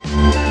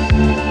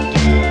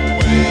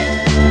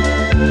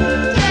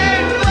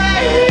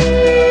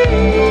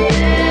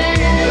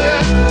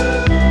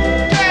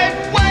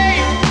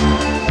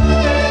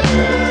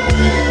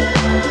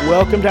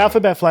Welcome to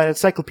Alphabet Flight,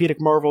 Encyclopedic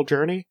Marvel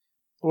Journey,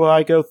 where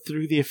I go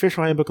through the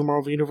official handbook of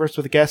Marvel Universe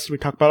with guests. We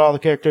talk about all the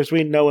characters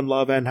we know and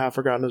love and have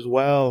forgotten as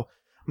well.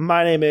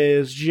 My name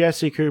is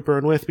Jesse Cooper,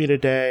 and with me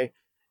today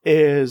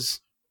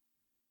is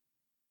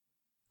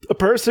a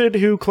person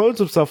who clones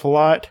himself a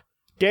lot,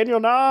 Daniel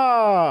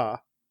Na.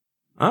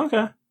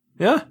 Okay.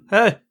 Yeah.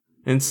 Hey.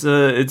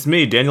 It's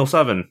me, Daniel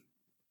 7.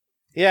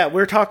 Yeah,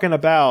 we're talking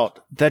about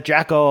the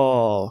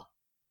Jackal.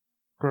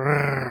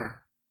 Grrr.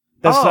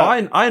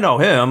 I know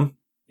him.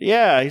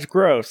 Yeah, he's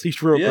gross.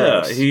 He's real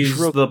gross. Yeah, he's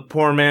the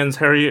poor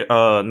man's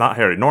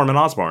Norman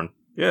Osborn.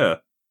 Yeah.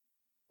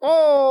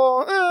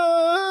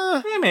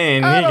 I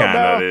mean, he kind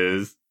of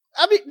is.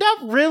 I mean,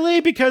 not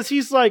really, because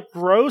he's, like,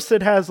 gross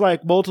and has,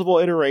 like, multiple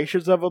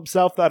iterations of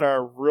himself that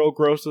are real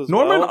gross as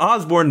well. Norman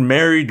Osborn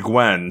married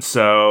Gwen,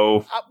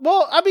 so...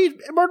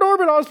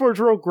 Norman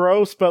Osborn's real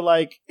gross, but,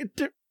 like,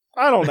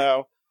 I don't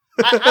know.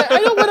 I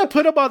don't want to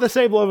put him on the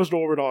same level as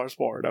Norman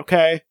Osborn,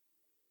 okay?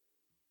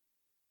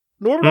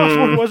 Norman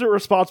Osborn wasn't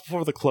responsible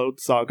for the Clone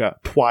Saga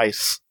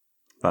twice.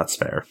 That's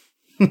fair.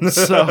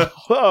 The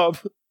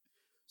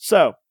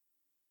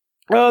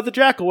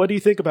Jackal, what do you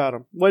think about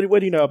him? What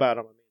do you know about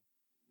him?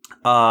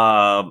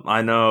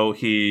 I know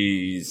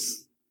he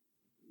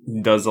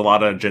does a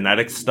lot of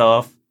genetic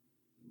stuff,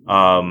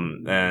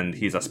 and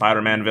he's a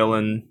Spider-Man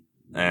villain,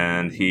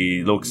 and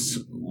he looks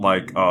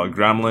like a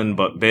gremlin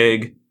but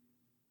big,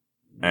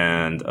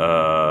 and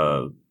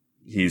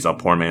he's a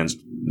poor man's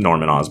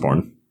Norman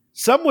Osborn.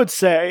 Some would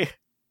say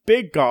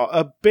big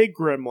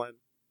gremlin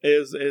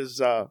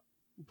is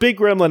big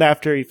gremlin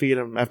after you feed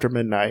him after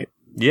midnight.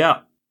 Yeah.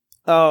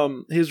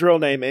 His real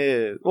name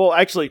is, well,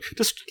 actually,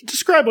 just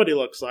describe what he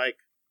looks like.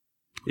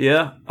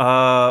 Yeah.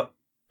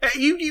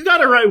 You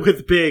got it right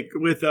with big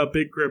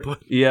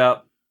gremlin. Yeah.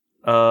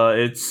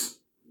 It's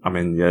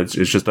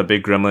just a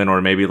big gremlin,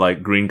 or maybe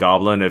like Green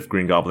Goblin if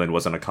Green Goblin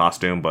wasn't a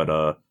costume, but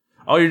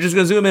you're just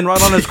gonna zoom in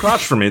right on his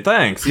crotch for me.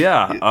 Thanks.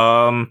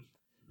 Yeah.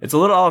 It's a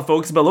little out of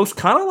focus, but looks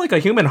kind of like a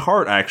human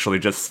heart, actually,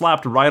 just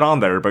slapped right on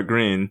there, but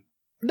green.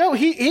 No,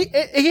 he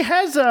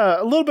has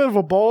a little bit of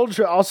a bulge,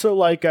 also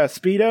like a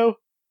Speedo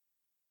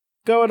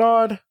going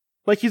on.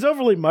 Like, he's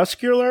overly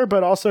muscular,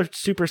 but also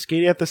super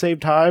skinny at the same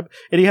time,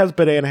 and he has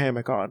banana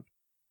hammock on.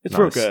 It's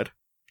nice. Real good.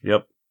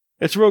 Yep.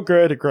 It's real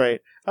good and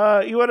great.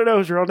 You want to know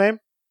his real name?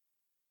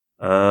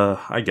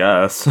 I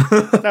guess.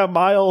 Now,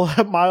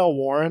 Mile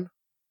Warren.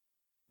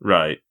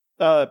 Right.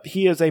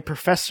 He is a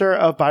professor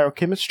of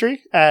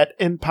biochemistry at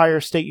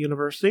Empire State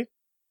University.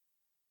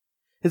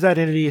 His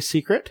identity is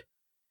secret.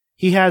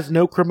 He has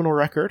no criminal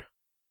record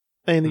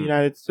in the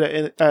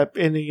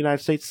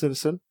United States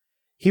citizen.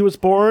 He was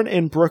born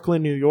in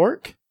Brooklyn, New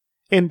York,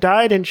 and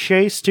died in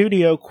Shea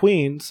Studio,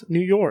 Queens,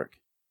 New York.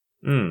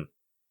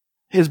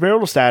 His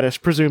marital status,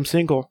 presumed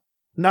single.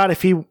 Not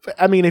if he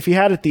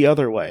had it the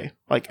other way,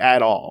 like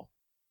at all,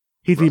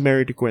 he'd be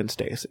married to Gwen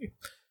Stacy.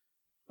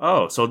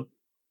 Oh, so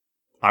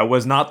I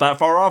was not that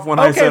far off when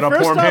I said a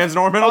poor man's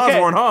Norman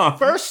Osborn, huh?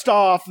 First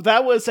off,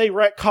 that was a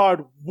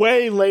retcon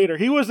way later.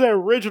 He was the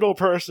original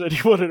person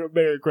he wanted to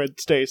marry Gwen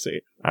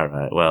Stacy.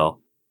 Alright,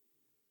 well,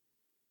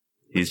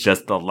 he's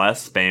just the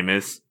less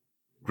famous,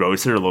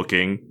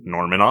 grosser-looking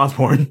Norman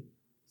Osborn.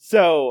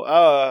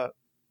 So,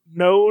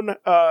 known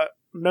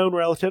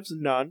relatives,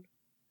 none.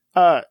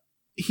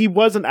 He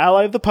was an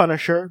ally of the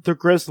Punisher, the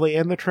Grizzly,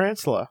 and the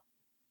Tarantula.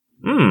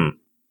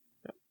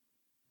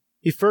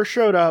 He first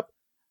showed up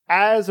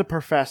as a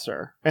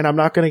professor, and I'm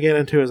not going to get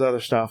into his other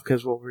stuff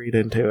because we'll read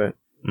into it.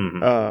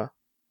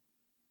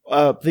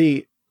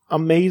 The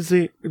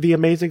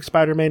Amazing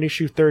Spider-Man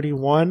issue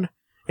 31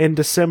 in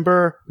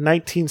December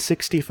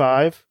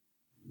 1965.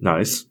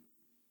 Nice.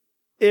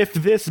 If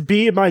This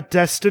Be My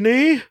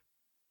Destiny.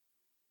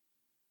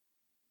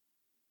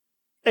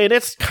 And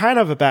it's kind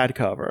of a bad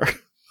cover.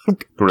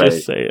 Great.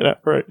 Just saying it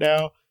right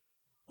now.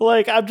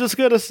 Like, I'm just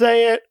going to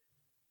say it.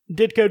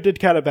 Ditko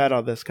did kind of bad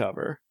on this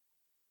cover.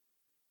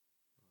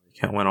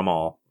 Can't win them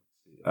all.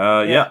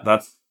 Yeah,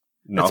 that's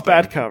nothing. It's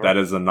bad cover. That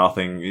is a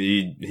nothing.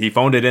 He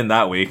phoned it in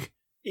that week.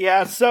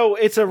 Yeah, so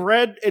it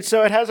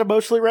has a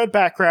mostly red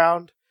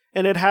background,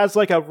 and it has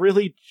like a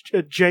really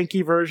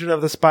janky version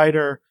of the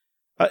spider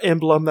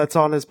emblem that's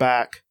on his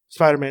back,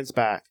 Spider-Man's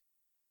back.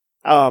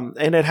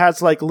 And it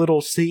has like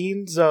little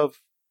scenes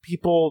of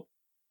people,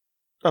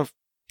 of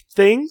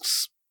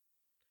things.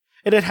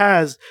 And it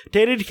has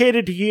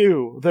dedicated to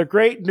you, the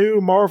great new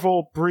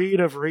Marvel breed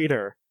of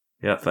reader.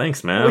 Yeah,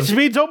 thanks, man. Which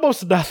means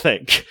almost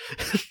nothing.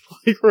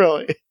 Like,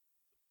 really.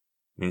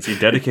 Means he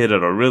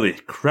dedicated a really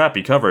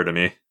crappy cover to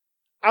me.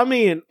 I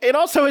mean, it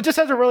just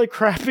has a really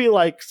crappy,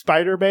 like,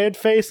 Spider-Man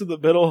face in the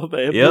middle of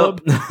the emblem,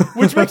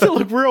 which makes it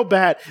look real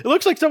bad. It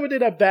looks like someone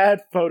did a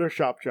bad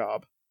Photoshop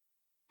job.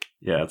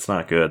 Yeah, it's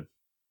not good.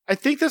 I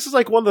think this is,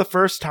 like, one of the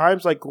first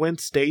times, like, Gwen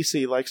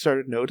Stacy, like,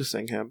 started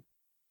noticing him.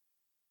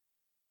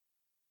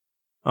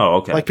 Oh,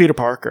 okay. Like Peter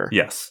Parker.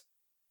 Yes.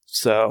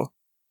 So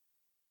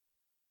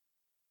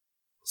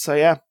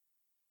yeah.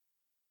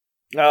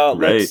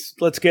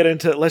 Let's get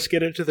into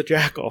the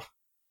Jackal.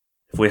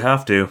 If we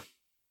have to.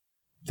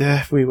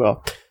 Yeah, we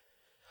will.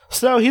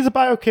 So he's a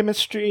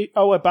biochemistry.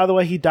 Oh, and by the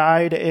way, he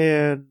died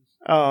in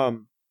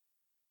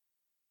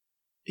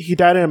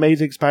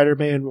Amazing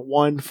Spider-Man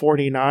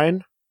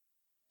 149.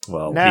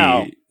 Well,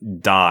 Now, he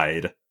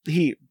died.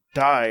 He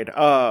died.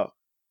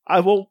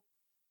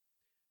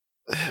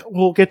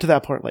 We'll get to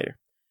that point later.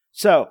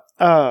 So,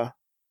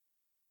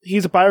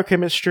 he's a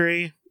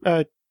biochemistry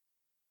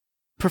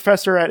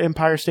professor at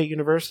Empire State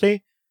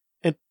University,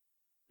 and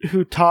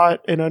who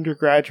taught an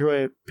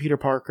undergraduate Peter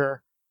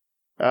Parker,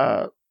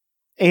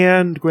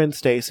 and Gwen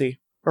Stacy,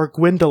 or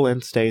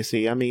Gwendolyn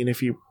Stacy. I mean,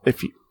 if you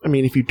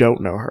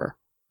don't know her,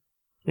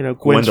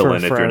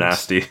 Gwendolyn, if you're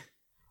nasty.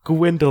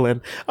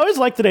 Gwendolyn. I always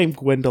liked the name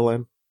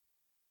Gwendolyn.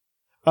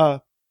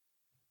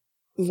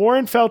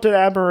 Warren felt an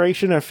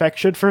admiration and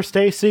affection for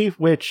Stacy,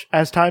 which,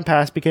 as time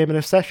passed, became an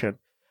obsession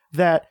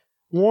that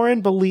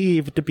Warren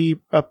believed to be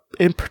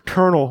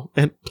paternal.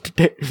 And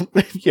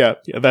yeah,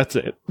 that's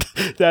it.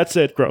 That's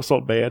it, gross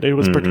old man. It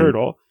was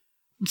paternal.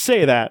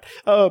 Say that.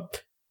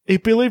 He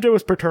believed it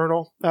was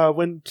paternal.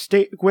 When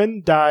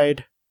Gwen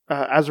died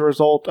as a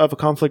result of a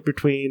conflict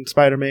between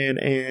Spider-Man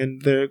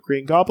and the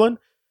Green Goblin,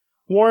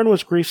 Warren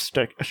was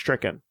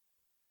grief-stricken.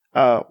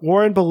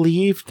 Warren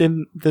believed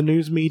in the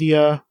news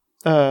media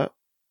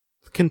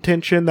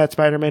contention that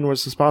Spider-Man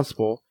was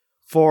responsible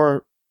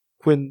for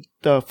Gwen's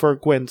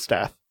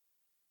death.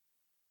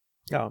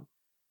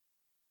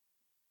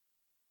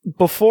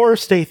 Before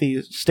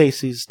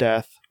Stacy's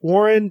death,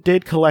 Warren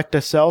did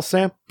collect cell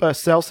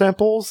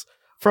samples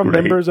from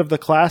members of the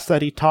class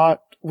that he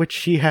taught, which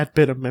he had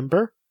been a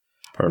member.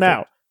 Perfect.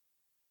 Now,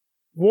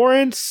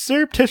 Warren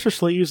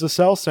surreptitiously used the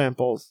cell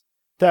samples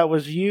that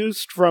was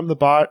used from the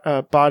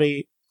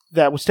body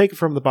that was taken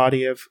from the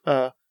body of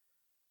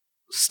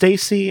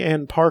Stacy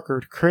and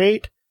Parker to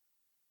create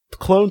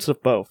clones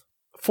of both.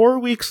 4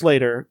 weeks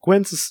later,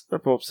 Warren's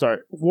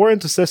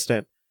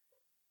assistant,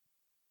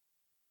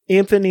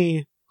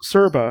 Anthony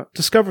Serba,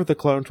 discovered the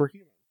clones were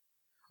human.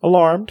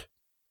 Alarmed,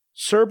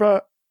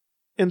 Serba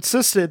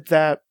insisted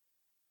that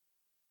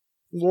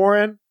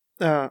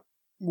that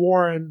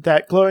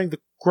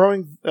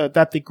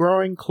the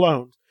growing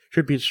clones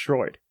should be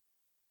destroyed.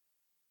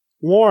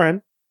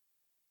 Warren,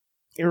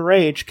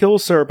 enraged,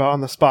 kills Serba on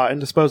the spot and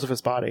disposed of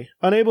his body.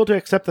 Unable to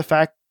accept the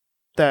fact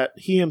that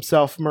he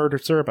himself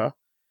murdered Serba,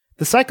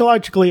 the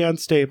psychologically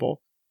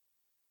unstable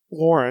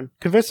Warren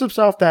convinced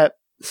himself that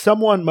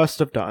someone must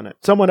have done it.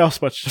 Someone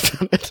else must have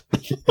done it.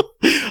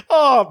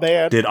 Oh,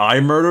 man. Did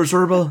I murder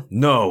Serba?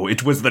 No,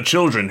 it was the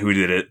children who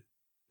did it.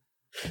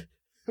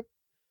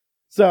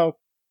 So,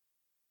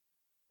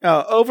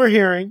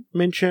 overhearing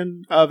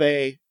mention of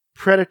a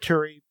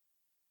predatory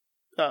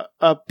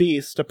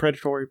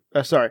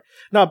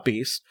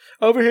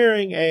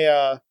overhearing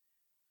a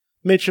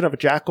mention of a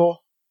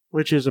jackal,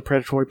 which is a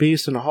predatory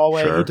beast, in a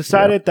hallway, he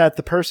decided that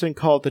the person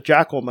called the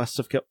jackal must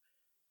have killed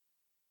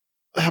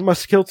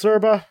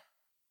Serba.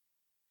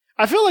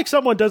 I feel like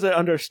someone doesn't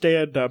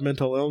understand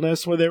mental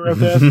illness when they wrote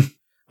this,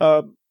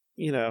 and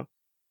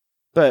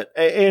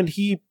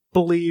he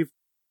believed,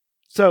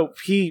 so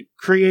he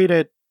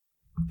created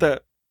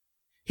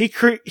he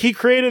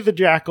created the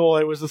jackal.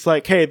 It was just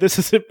like, hey, this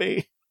isn't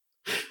me.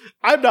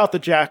 I'm not the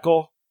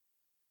jackal.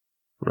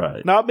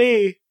 Right. Not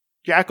me.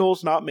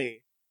 Jackal's not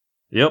me.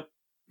 Yep.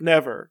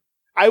 Never.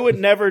 I would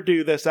never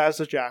do this as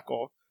a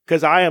jackal,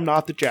 because I am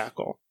not the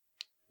jackal.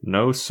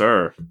 No,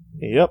 sir.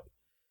 Yep.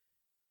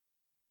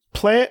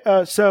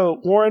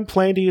 So Warren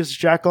planned to use his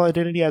jackal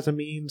identity as a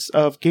means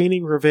of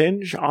gaining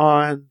revenge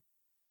on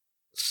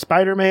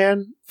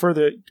Spider-Man for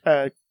the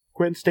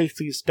Gwen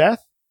Stacy's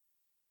death.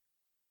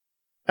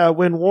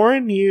 When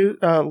Warren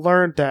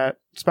learned that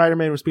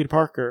Spider-Man was Peter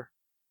Parker,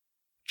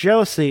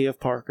 jealousy of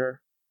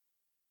Parker,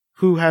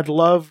 who had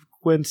loved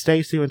Gwen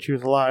Stacy when she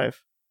was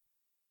alive,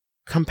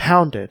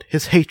 compounded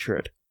his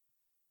hatred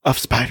of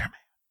Spider-Man.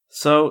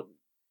 So,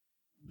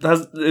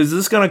 is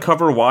this going to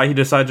cover why he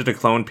decided to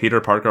clone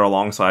Peter Parker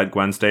alongside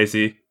Gwen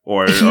Stacy?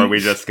 Or are we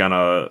just going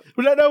to...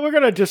 No, we're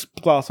going to just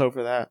gloss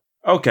over that.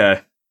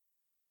 Okay.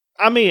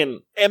 I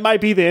mean, it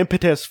might be the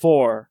impetus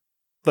for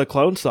the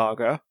Clone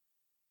Saga.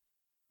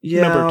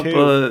 Yeah, Number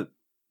 2,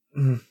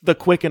 but... The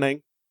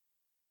Quickening.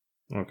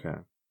 Okay.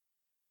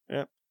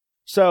 Yeah.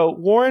 So,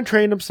 Warren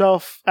trained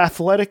himself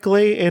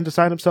athletically and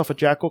designed himself a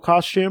jackal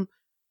costume.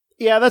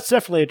 Yeah, that's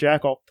definitely a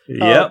jackal.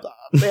 Yep.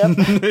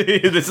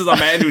 This is a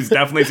man who's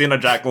definitely seen a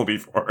jackal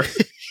before.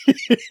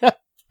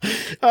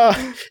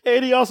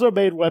 And he also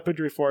made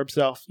weaponry for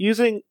himself.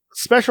 Using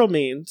special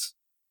means,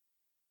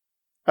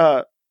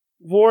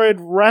 Warren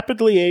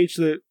rapidly aged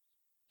the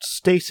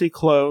Stacy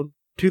clone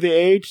to the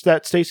age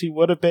that Stacy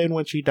would have been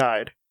when she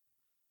died.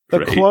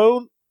 The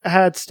clone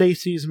had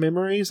Stacy's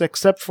memories,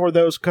 except for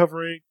those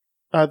covering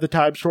the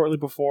time shortly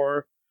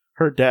before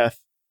her death.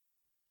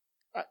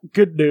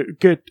 Good move.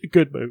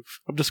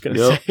 I'm just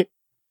gonna say.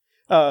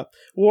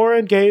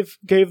 Warren gave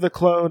the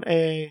clone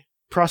a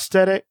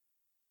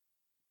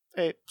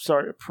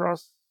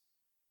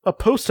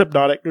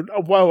post-hypnotic.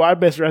 Whoa, I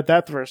misread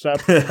that the first time.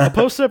 A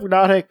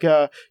post-hypnotic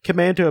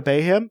command to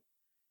obey him,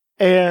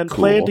 and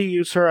planned to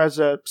use her as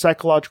a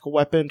psychological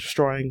weapon,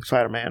 destroying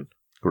Spider-Man.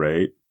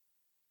 Great.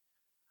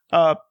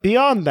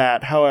 Beyond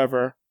that,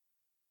 however,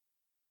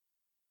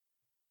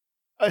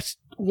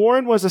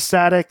 Warren was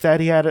ecstatic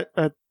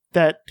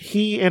that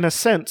he, in a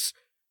sense,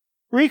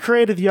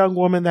 recreated the young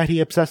woman that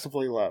he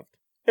obsessively loved.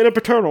 In a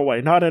paternal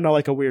way, not in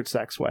a weird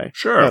sex way.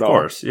 Sure, of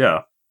course,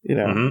 yeah.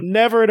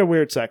 Never in a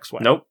weird sex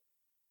way.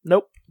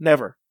 Nope,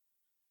 never.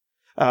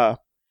 The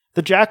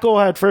Jackal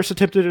had first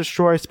attempted to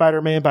destroy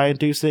Spider-Man by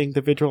inducing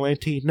the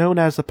vigilante known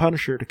as the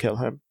Punisher to kill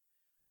him,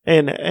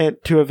 and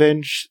to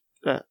avenge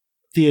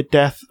the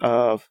death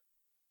of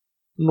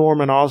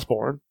Norman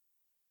Osborn.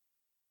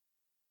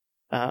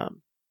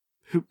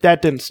 Who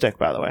that didn't stick,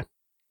 by the way.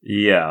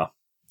 Yeah.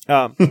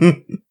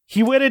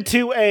 He went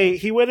into a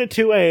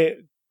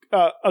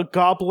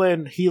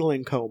goblin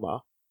healing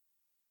coma.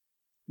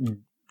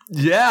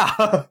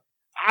 Yeah.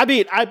 I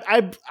mean,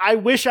 I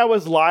wish I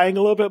was lying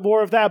a little bit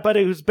more of that, but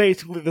it was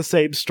basically the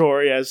same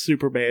story as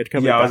Superman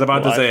coming back. Yeah, I was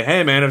about to say,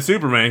 hey man, if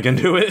Superman can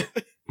do it.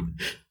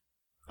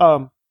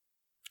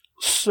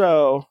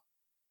 So,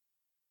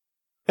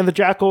 and the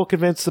Jackal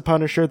convinced the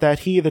Punisher that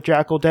he, the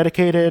Jackal, was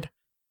dedicated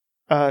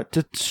to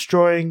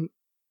destroying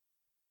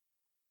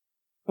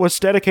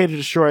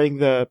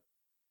the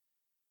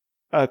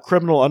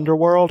criminal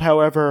underworld.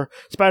 However,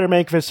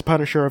 Spider-Man convinced the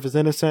Punisher of his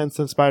innocence,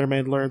 and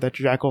Spider-Man learned that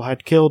Jackal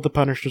had killed the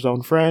Punisher's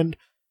own friend,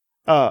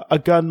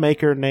 a gun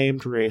maker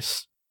named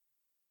Reese.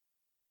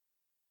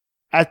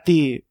 At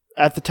the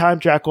time,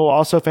 Jackal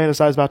also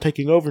fantasized about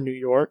taking over New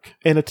York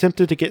and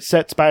attempted to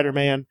set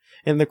Spider-Man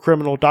and the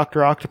criminal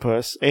Dr.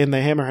 Octopus and the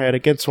Hammerhead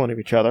against one of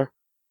each other.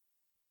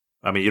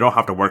 I mean, you don't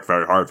have to work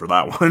very hard for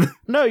that one.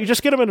 No, you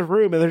just get them in a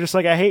room and they're just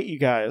like, I hate you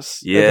guys.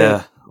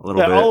 Yeah, a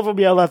little bit. All of them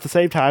yell at the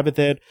same time, and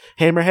then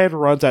Hammerhead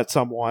runs at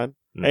someone.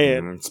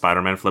 And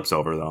Spider-Man flips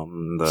over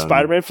them.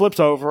 Spider-Man flips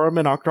over him,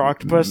 and Dr.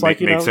 Octopus,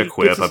 makes a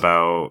quip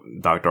about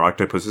Dr.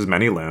 Octopus's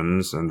many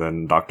limbs, and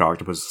then Dr.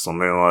 Octopus is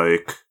something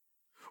like,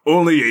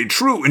 only a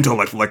true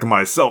intellect like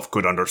myself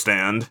could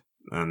understand,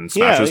 and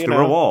smashes through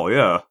a wall,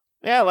 yeah.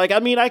 Yeah, I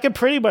mean, I could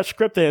pretty much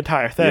script the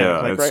entire thing.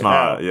 Yeah, it's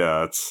not,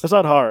 it's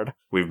not hard.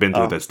 We've been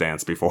through this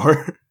dance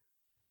before.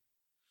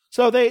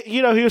 So they,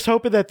 he was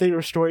hoping that they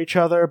restore each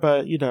other,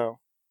 but,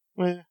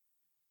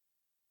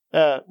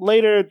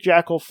 later,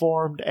 Jackal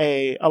formed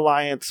a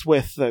alliance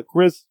with the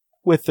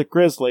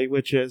Grizzly,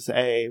 which is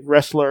a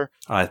wrestler.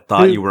 I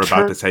thought you were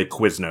about to say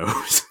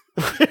Quiznos.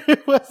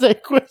 It was a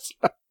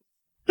Quiznos.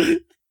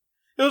 It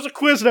was a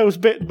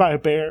Quiznos bitten by a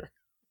bear.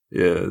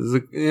 Yeah,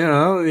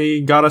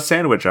 he got a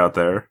sandwich out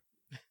there.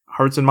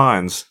 Hearts and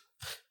minds.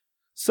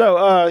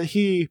 So,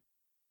 he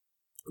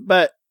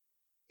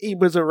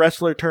was a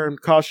wrestler turned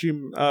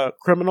costume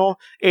criminal,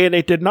 and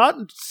it did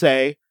not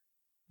say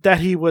that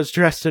he was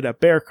dressed in a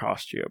bear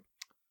costume.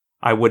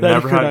 I would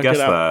never have guessed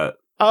that.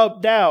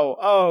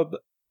 Now,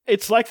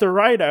 it's like the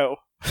Rhino,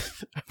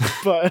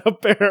 but a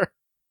bear.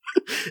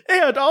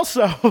 And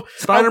also,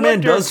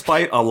 Spider-Man does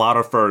fight a lot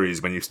of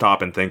furries when you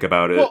stop and think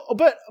about it. Well,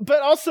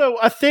 but also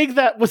a thing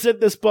that was in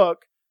this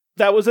book,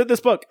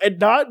 and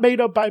not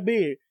made up by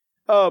me.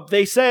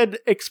 They said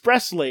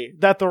expressly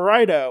that the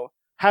Rhino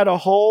had a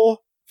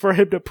hole for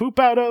him to poop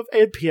out of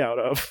and pee out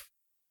of.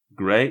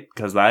 Great,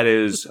 because that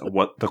is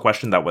what the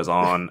question that was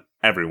on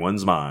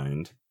everyone's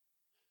mind.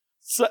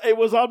 So it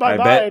was on my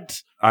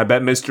mind. I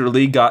bet Mr.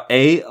 Lee got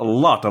a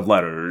lot of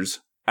letters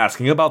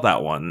asking about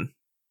that one.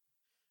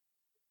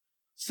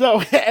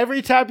 So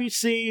every time you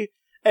see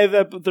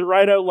the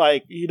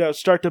Rhino,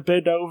 start to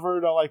bend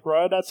over to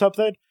run at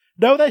something,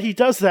 know that he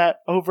does that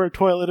over a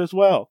toilet as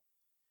well.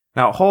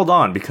 Now hold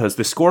on, because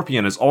the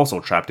Scorpion is also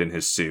trapped in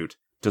his suit.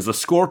 Does the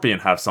Scorpion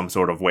have some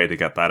sort of way to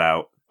get that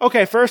out?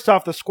 Okay, first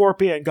off, the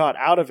Scorpion got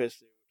out of his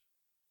suit.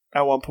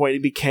 At one point, he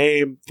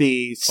became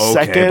the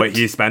second. Okay, but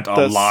he spent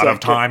a lot of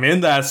time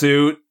in that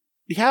suit.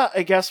 Yeah,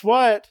 and guess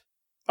what?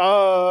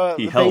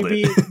 He held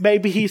it.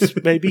 Maybe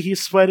he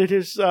sweated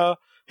his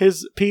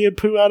pee and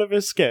poo out of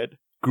his skin.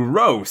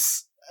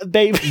 Gross.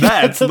 Maybe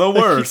that's the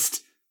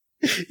worst.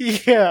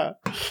 Yeah.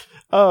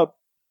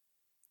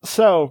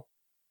 So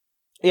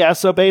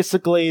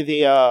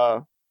basically,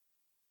 a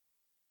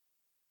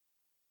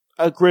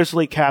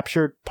Grizzly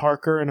captured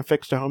Parker and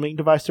affixed a homing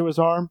device to his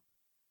arm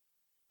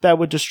that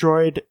would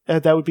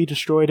be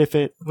destroyed if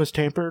it was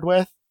tampered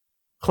with,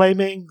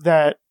 claiming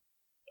that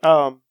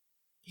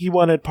he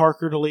wanted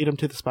Parker to lead him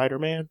to the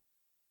Spider-Man.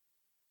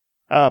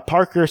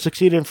 Parker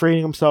succeeded in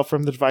freeing himself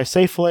from the device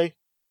safely,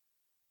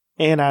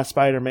 and as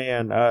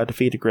Spider-Man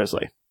defeated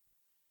Grizzly.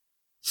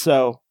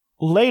 So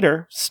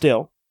later,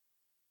 still,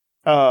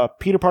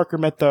 Peter Parker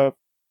met the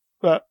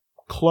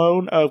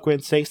clone of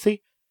Gwen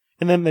Stacy,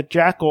 and then the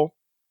Jackal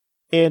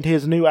and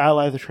his new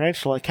ally, the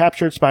Tarantula,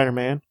 captured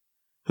Spider-Man,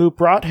 who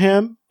brought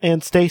him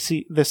and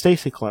the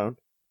Stacy clone,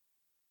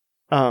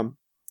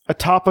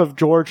 atop of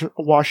George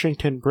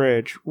Washington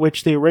Bridge,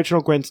 which the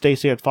original Gwen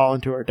Stacy had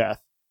fallen to her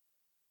death.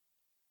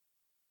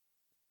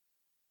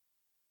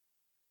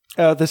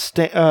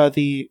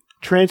 The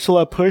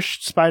Tarantula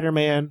pushed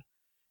Spider-Man,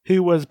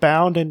 who was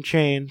bound in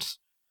chains,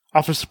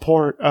 off a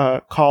support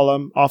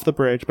column off the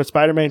bridge, but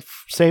Spider-Man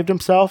saved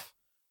himself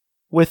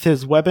with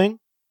his webbing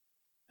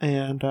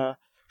and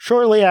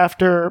shortly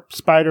after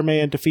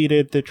Spider-Man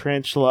defeated the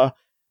tarantula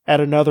at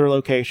another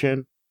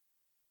location,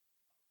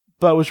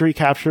 but was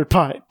recaptured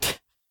by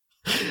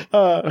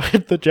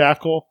the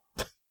Jackal.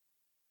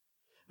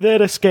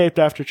 Then escaped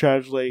after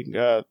challenging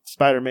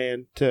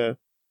Spider-Man to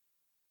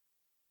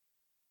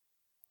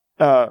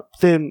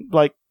then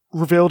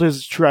revealed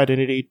his true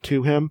identity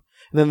to him.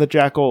 And then the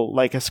Jackal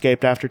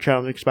escaped after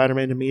challenging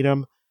Spider-Man to meet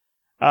him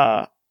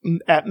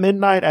at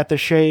midnight at the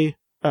Shea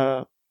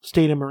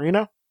Stadium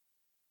Arena.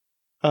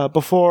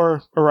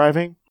 Before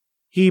arriving,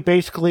 he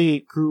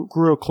basically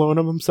grew a clone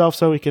of himself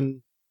so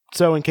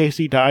in case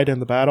he died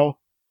in the battle,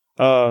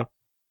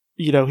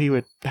 he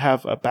would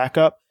have a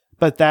backup.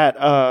 But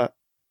that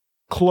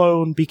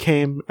clone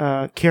became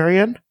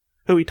Carrion,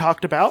 who we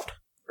talked about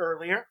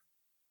earlier.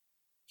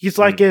 He's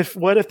like,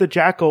 what if the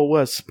Jackal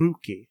was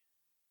spooky?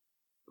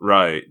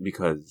 Right,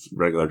 because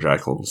regular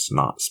Jackal's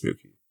not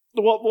spooky.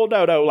 Well,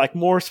 no,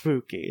 more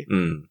spooky.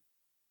 Mm.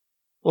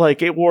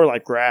 It wore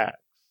rags.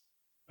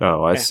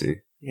 Oh, I see.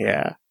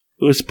 Yeah,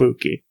 it was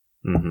spooky.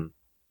 Mm-hmm.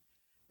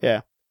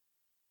 Yeah.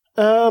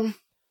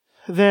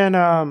 Then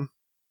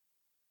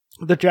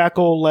the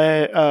Jackal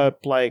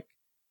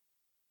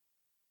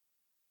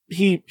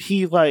he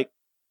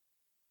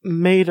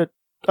made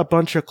a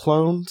bunch of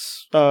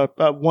clones.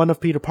 One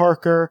of Peter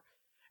Parker,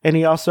 and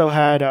he also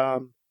had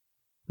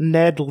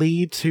Ned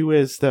Leeds, who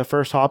is the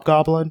first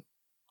Hobgoblin,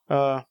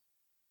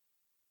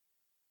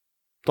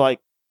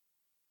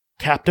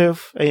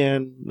 captive,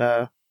 and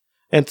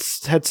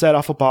had set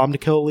off a bomb to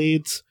kill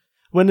Leeds.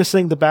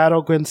 Witnessing the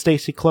battle, Gwen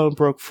Stacy clone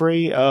broke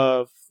free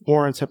of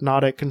Warren's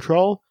hypnotic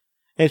control,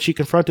 and she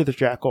confronted the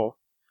Jackal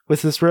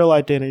with his real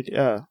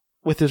identity,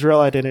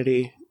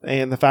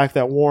 and the fact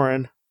that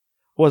Warren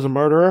was a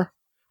murderer.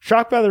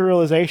 Shocked by the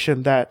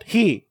realization that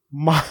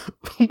Miles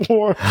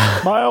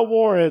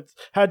Warren,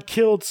 had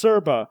killed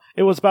Serba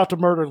and was about to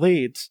murder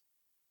Leeds,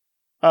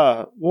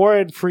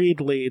 Warren freed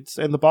Leeds,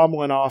 and the bomb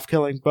went off,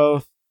 killing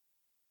both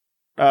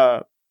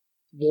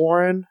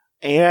Warren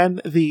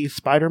and the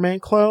Spider-Man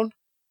clone.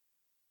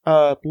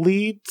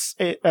 Leeds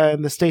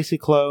and the Stacy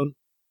clone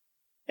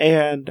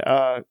and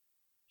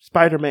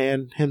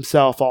Spider-Man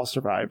himself all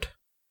survived.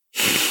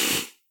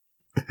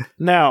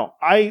 Now,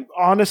 I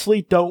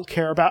honestly don't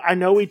care about... I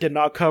know we did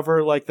not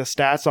cover the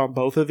stats on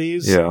both of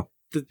these. Yeah.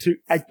 The two,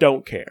 I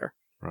don't care.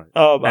 Right.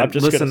 I'm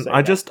just gonna say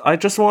I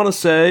just want to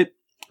say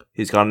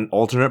he's got an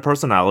alternate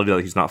personality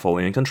that he's not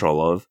fully in control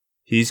of.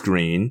 He's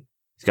green.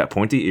 He's got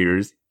pointy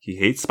ears. He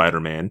hates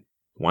Spider-Man.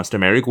 Wants to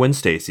marry Gwen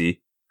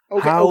Stacy.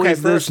 Okay,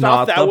 is this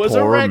not that was a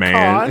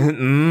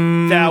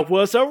retcon. That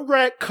was a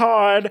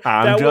retcon.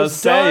 I'm that was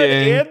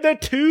saying. done in the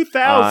 2000s.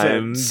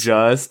 I'm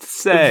just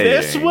saying.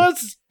 This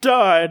was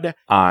done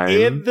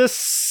in the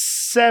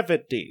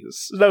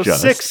 70s. No,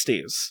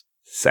 60s.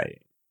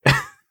 Saying.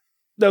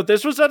 No,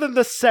 this was done in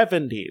the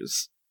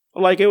 70s.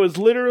 It was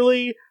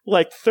literally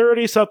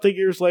 30-something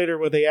years later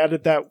when they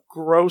added that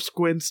gross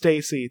Gwen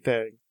Stacy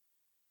thing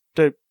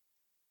to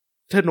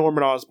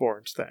Norman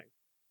Osborn's thing.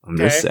 I'm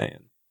just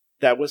saying.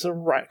 That was a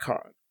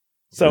retcon.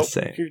 So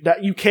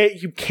you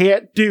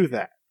can't do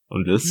that.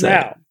 I'm just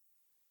saying.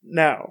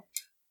 Now,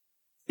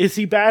 is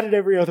he bad in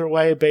every other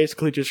way?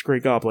 Basically just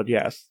Green Goblin,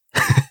 yes.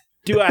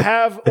 Do I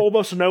have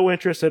almost no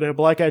interest in him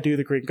like I do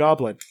the Green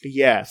Goblin?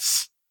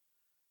 Yes.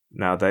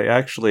 Now, they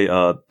actually,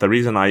 the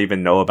reason I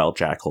even know about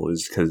Jackal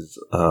is because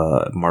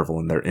Marvel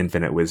in their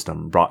infinite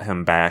wisdom brought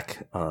him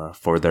back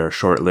for their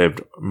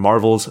short-lived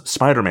Marvel's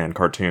Spider-Man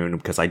cartoon,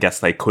 because I guess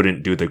they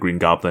couldn't do the Green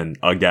Goblin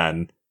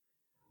again.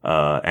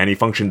 And he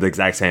functioned the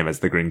exact same as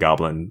the Green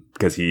Goblin,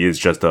 because he is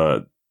just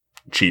a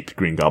cheap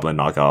Green Goblin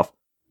knockoff.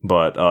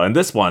 But in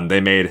this one,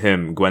 they made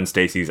him Gwen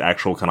Stacy's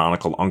actual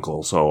canonical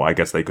uncle, so I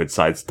guess they could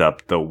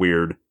sidestep the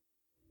weird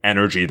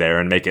energy there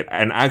and make it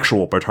an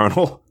actual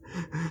paternal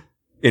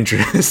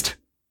interest.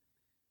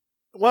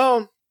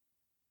 Well,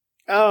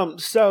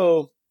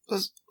 so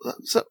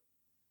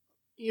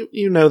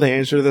you know the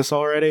answer to this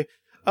already.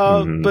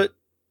 But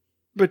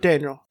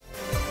Daniel,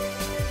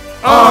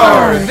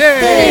 are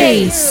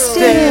they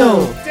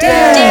still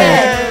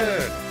dead?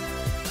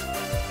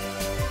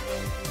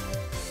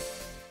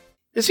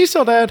 Is he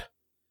still dead?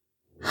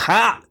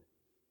 Ha!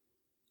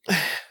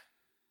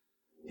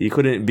 He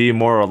couldn't be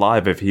more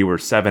alive if he were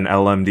 7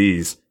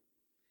 LMDs.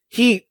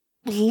 He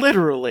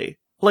literally,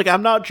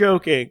 I'm not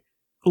joking,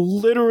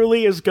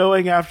 literally is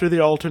going after the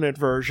alternate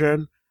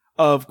version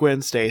of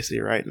Gwen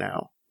Stacy right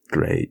now.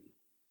 Great.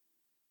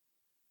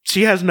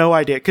 She has no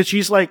idea, because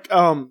she's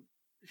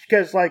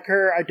because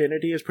her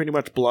identity is pretty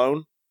much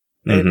blown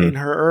in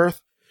her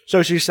Earth.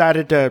 So she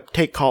decided to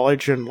take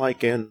college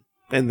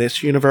in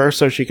this universe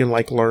so she can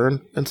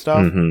learn and stuff.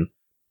 Mm-hmm.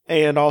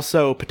 And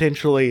also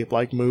potentially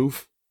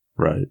move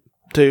right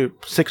to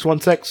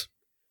 616.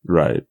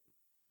 Right.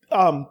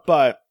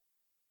 But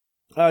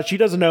she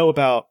doesn't know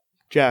about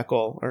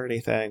Jackal or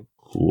anything.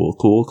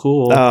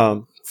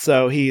 Cool.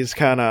 So he's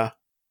kind of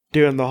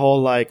doing the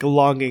whole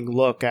longing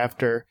look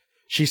after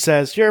she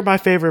says, "You're my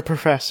favorite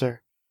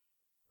professor,"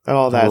 and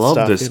all that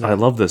stuff. I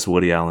love this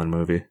Woody Allen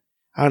movie.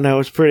 I know,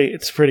 it's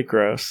pretty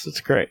gross. It's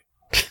great.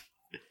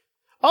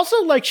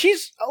 Also, like,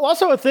 she's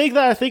also a thing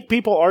that I think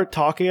people aren't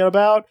talking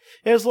about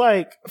is,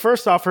 like,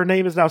 first off, her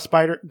name is now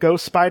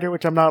Ghost Spider,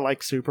 which I'm not,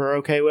 like, super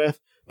okay with,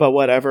 but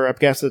whatever. I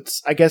guess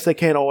they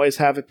can't always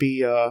have it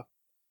be,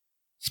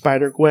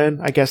 Spider-Gwen.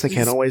 I guess they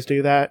can't always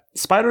do that.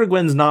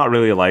 Spider-Gwen's not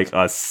really, like,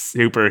 a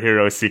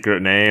superhero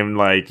secret name.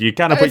 Like, you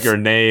kind of put your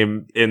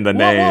name in the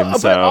name,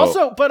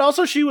 so... But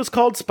also she was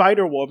called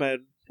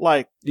Spider-Woman,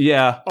 like...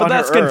 Yeah, but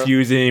that's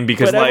confusing,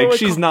 because, like,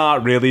 she's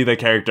not really the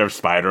character of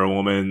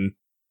Spider-Woman.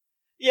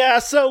 Yeah,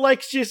 so,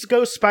 like, she's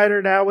Ghost Spider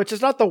now, which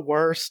is not the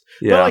worst.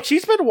 Yeah. But, like,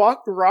 she's been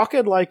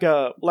rocking, like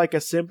a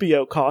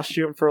symbiote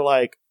costume for,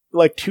 like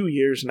 2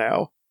 years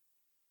now.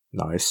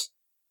 Nice.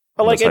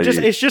 Like,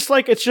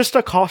 it's just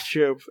a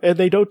costume, and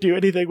they don't do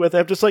anything with it.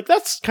 I'm just like,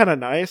 that's kind of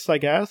nice, I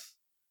guess.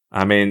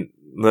 I mean,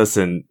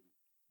 listen,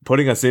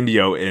 putting a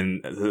symbiote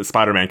in the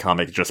Spider-Man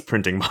comic is just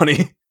printing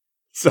money.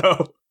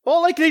 So...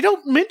 Well, like, they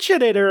don't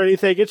mention it or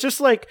anything. It's just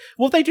like,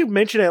 well, they do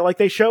mention it. Like,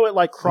 they show it,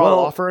 like, crawl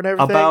off her and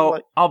everything.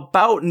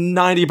 About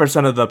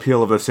 90% of the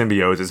appeal of the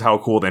symbiotes is how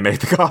cool they make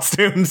the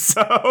costumes,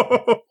 so...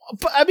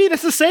 But, I mean,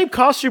 it's the same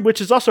costume,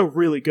 which is also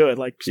really good.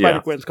 Like,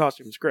 Spider-Gwen's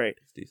costume is great.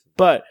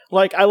 But,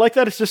 like, I like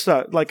that it's just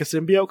a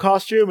symbiote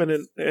costume,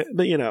 and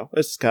but, you know,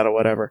 it's kind of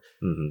whatever.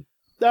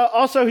 Mm-hmm.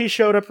 Also, he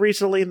showed up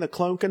recently in the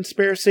Clone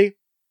Conspiracy,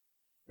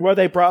 where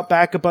they brought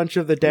back a bunch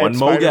of the dead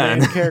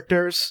Spider-Man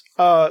characters,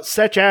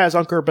 such as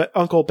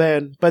Uncle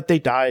Ben, but they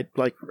died,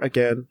 like,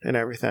 again and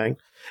everything.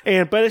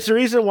 But it's the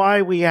reason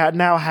why we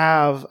now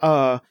have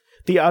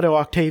the Otto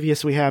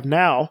Octavius we have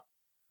now,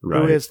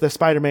 who is the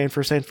Spider-Man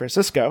for San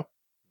Francisco.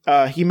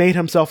 He made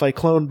himself a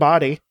clone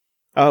body,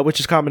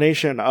 which is a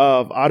combination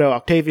of Otto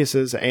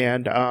Octavius's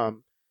and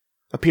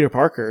Peter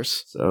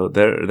Parker's. So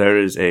there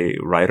is a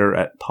writer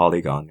at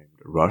Polygon named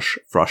Rush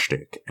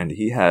Frushtick, and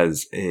he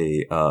has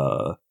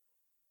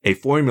a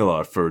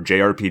formula for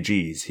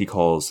JRPGs he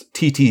calls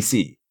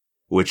TTC,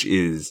 which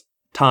is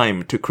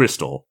time to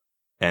crystal.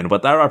 And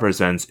what that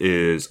represents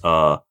is,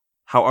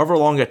 however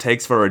long it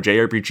takes for a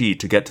JRPG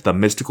to get to the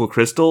mystical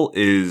crystal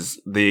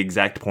is the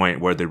exact point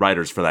where the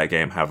writers for that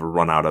game have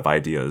run out of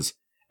ideas.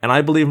 And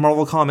I believe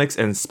Marvel Comics,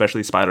 and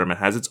especially Spider-Man,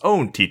 has its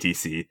own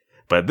TTC,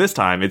 but this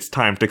time it's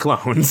time to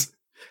clones.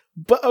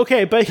 But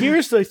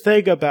here's the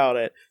thing about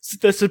it.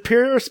 The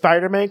Superior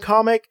Spider-Man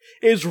comic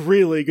is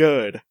really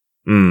good.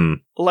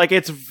 Like,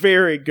 it's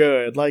very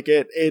good. Like,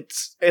 it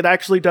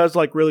actually does,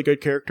 like, really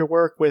good character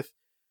work with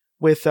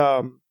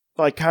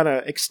like, kind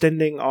of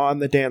extending on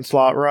the Dan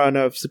Slott run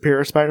of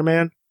Superior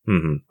Spider-Man.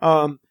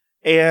 Mm-hmm.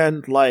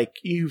 And, like,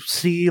 you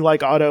see,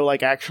 like, Otto,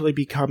 like, actually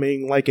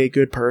becoming, like, a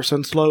good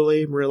person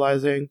slowly,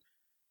 realizing,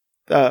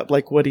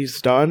 like, what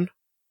he's done.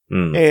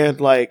 And,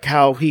 like,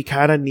 how he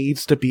kind of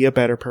needs to be a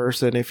better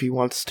person if he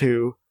wants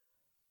to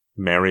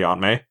marry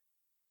Aunt May.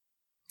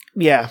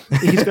 Yeah,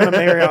 he's going to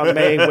marry Aunt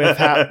May with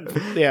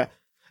yeah.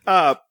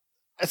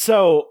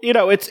 So, you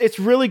know, it's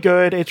really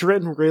good. It's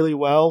written really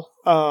well.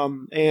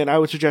 And I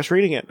would suggest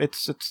reading it.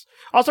 It's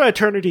also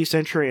Eternity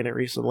Century in it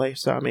recently.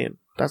 So, I mean,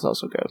 that's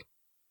also good.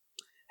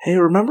 Hey,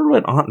 remember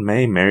when Aunt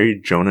May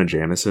married Jonah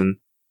Jameson?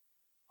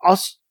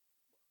 Also,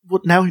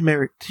 well, now he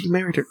married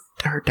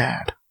her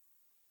dad.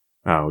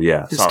 Oh,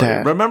 yeah. His sorry.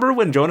 dad. Remember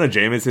when Jonah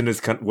Jameson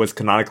was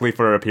canonically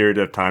for a period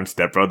of time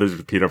stepbrothers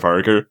with Peter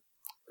Parker?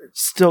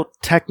 Still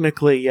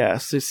technically,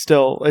 yes. It's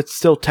still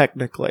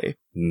technically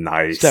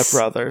nice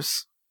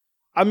stepbrothers.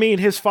 I mean,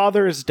 his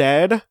father is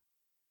dead.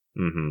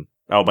 Mm-hmm.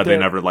 Oh, but they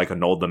never, like,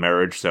 annulled the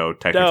marriage, so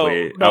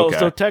technically... No, okay.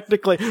 so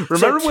technically...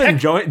 Remember when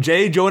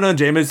J. Jonah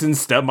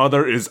Jameson's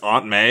stepmother is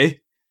Aunt May?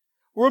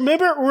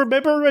 Remember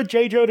when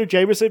J. Jonah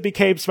Jameson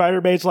became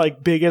Spider-Man's,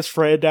 like, biggest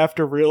friend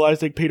after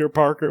realizing Peter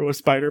Parker was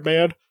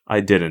Spider-Man? I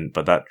didn't,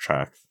 but that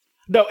tracks.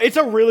 No, it's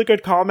a really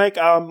good comic.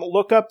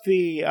 Look up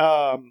the...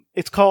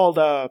 it's called...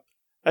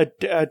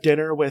 A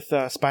dinner with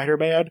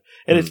Spider-Man,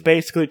 and it's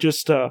basically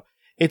just a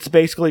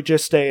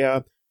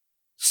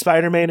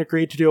Spider-Man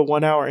agreed to do a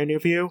 1-hour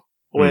interview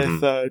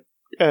with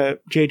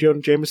J.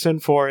 Jonah Jameson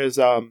for his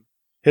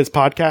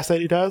podcast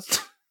that he does.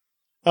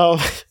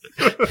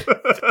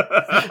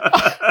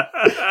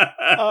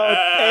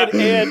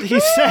 And he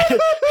said,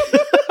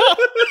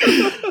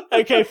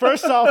 "Okay,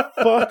 first off,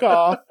 fuck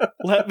off.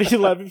 Let me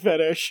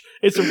finish.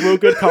 It's a real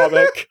good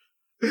comic."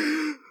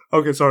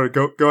 Okay, sorry.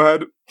 Go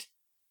ahead.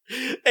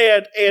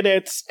 And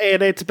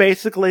it's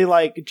basically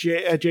like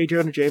J.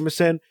 Jonah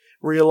Jameson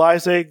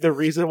realizing the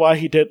reason why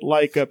he didn't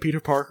like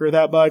Peter Parker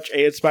that much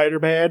and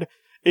Spider-Man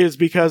is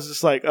because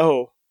it's like,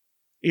 oh,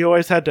 you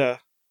always had to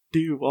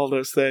do all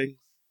those things,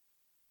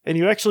 and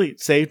you actually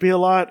saved me a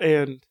lot,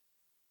 and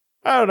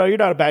I don't know, you're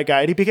not a bad guy.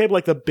 And he became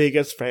like the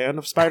biggest fan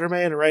of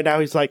Spider-Man, and right now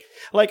he's like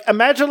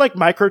imagine like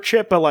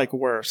Microchip, but like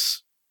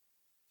worse.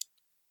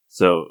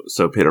 So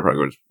Peter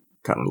Parker was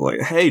kind of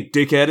like, hey,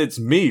 dickhead, it's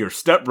me, your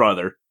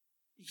stepbrother.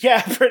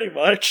 Yeah, pretty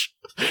much.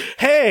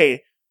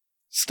 Hey,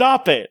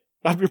 stop it.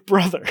 I'm your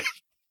brother.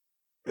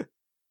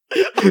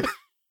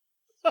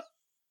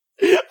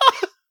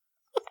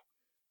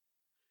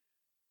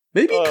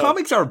 Maybe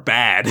comics are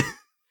bad.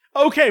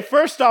 Okay,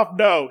 first off,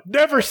 no.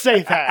 Never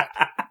say that.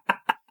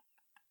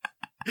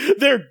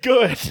 They're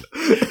good.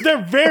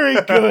 They're very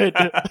good.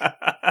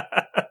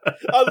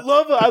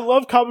 I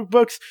love comic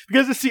books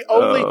because it's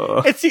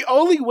the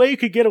only way you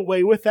could get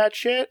away with that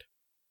shit.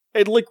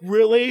 And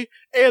really,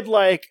 and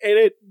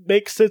it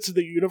makes sense of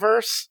the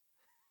universe.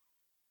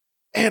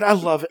 And I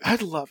love it. I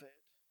love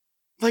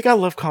it. I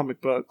love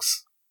comic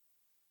books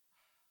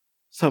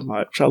so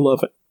much. I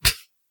love it.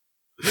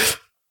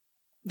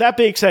 That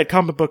being said,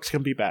 comic books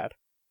can be bad.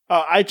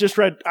 I just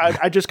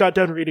got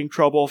done reading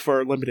Trouble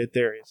for Limited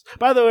Theories.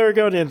 By the way, we're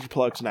going into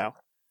plugs now.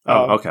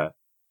 Okay.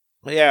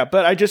 Yeah,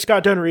 but I just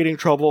got done reading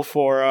Trouble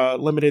for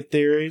Limited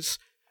Theories,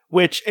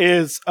 which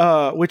is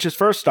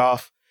first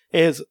off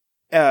is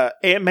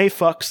Aunt May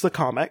fucks the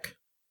comic.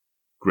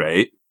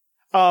 Great.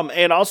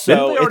 And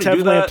also it's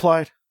heavily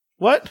implied.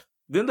 What?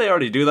 Didn't they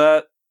already do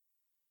that?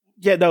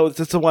 Yeah, no,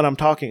 that's the one I'm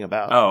talking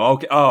about. Oh,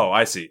 okay. Oh,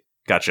 I see.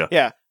 Gotcha.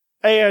 Yeah.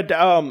 And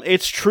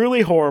it's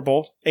truly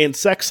horrible and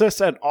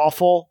sexist and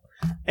awful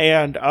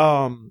and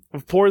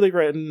poorly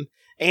written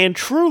and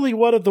truly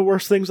one of the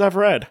worst things I've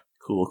read.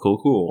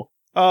 Cool.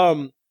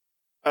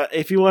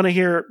 If you want to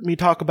hear me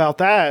talk about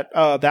that,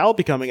 that'll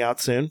be coming out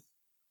soon.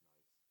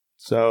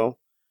 So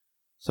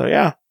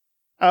yeah.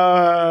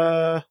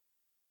 Yeah,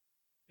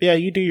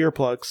 you do your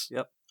plugs.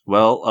 Yep.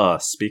 Well,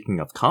 speaking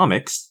of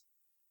comics,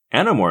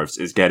 Animorphs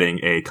is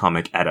getting a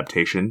comic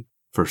adaptation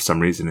for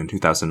some reason in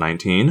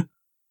 2019.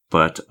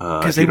 But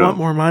because they want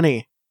more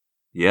money.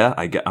 Yeah,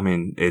 I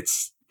mean,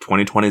 it's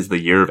 2020 is the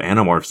year of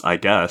Animorphs, I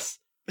guess.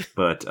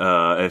 But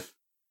if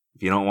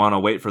you don't want to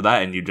wait for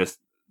that and you just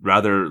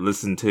rather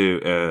listen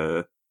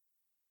to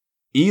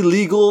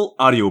illegal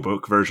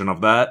audiobook version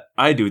of that,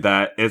 I do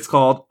that. It's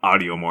called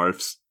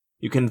Audiomorphs.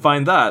 You can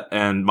find that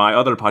and my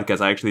other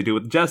podcast I actually do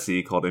with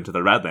Jesse called Into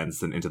the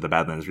Badlands and Into the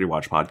Badlands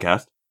Rewatch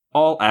podcast,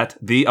 all at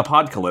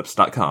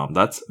theapocalypse.com.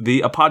 That's The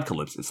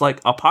Apocalypse. It's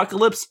like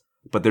apocalypse,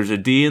 but there's a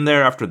D in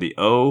there after the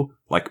O,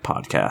 like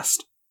podcast.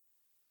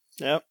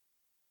 Yep.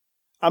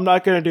 I'm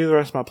not going to do the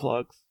rest of my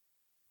plugs.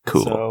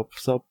 Cool.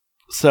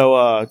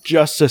 So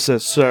justice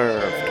is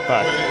served.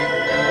 Bye.